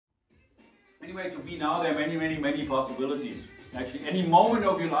Anyway, to be now, there are many possibilities. Actually, any moment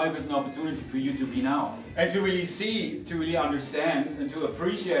of your life is an opportunity for you to be now. And to really see, to really understand, and to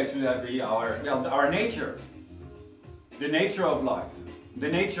appreciate through that really our nature. The nature of life. The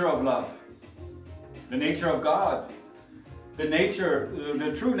nature of love. The nature of God. The nature,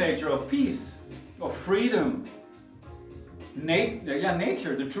 the true nature of peace, of freedom.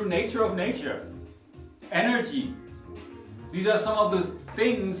 Nature, the true nature of nature. Energy. These are some of the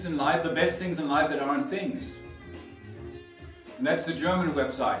things in life, the best things in life that aren't things. And that's the German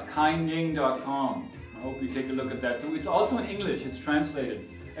website, kinding.com. I hope you take a look at that too. It's also in English, it's translated.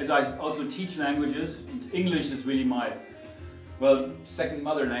 As I also teach languages, English is really my, second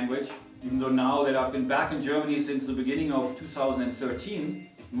mother language. Even though now that I've been back in Germany since the beginning of 2013,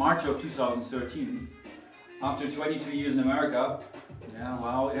 March of 2013, after 22 years in America,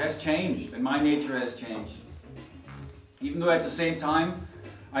 it has changed and my nature has changed. Even though at the same time,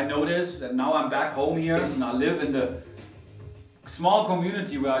 I notice that now I'm back home here and I live in the small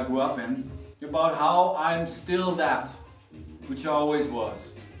community where I grew up in, about how I'm still that, which I always was.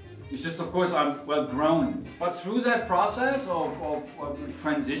 It's just, of course, I'm well grown. But through that process of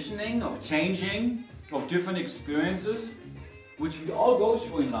transitioning, of changing, of different experiences, which we all go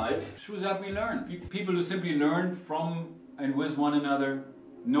through in life, through that we learn. People who simply learn from and with one another,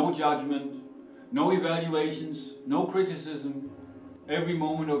 no judgment, no evaluations, no criticism, every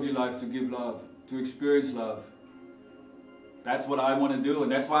moment of your life to give love, to experience love. That's what I want to do,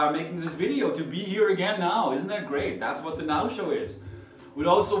 and that's why I'm making this video, to be here again now. Isn't that great? That's what the Now Show is.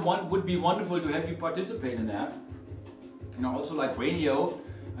 Would be wonderful to have you participate in that. And also like radio,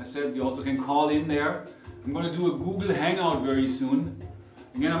 I said you also can call in there. I'm going to do a Google Hangout very soon.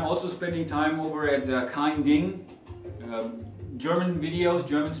 Again, I'm also spending time over at Kinding, German videos,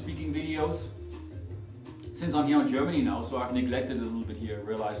 German speaking videos. Since I'm here in Germany now, so I've neglected a little bit here,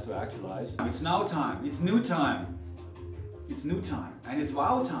 realize2actualize. It's now time, it's new time. It's new time, and it's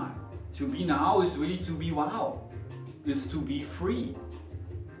wow time. To be now is really to be wow, is to be free.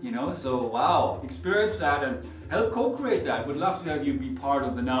 You know, so wow, experience that and help co-create that. Would love to have you be part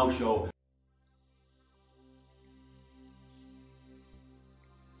of the Now Show.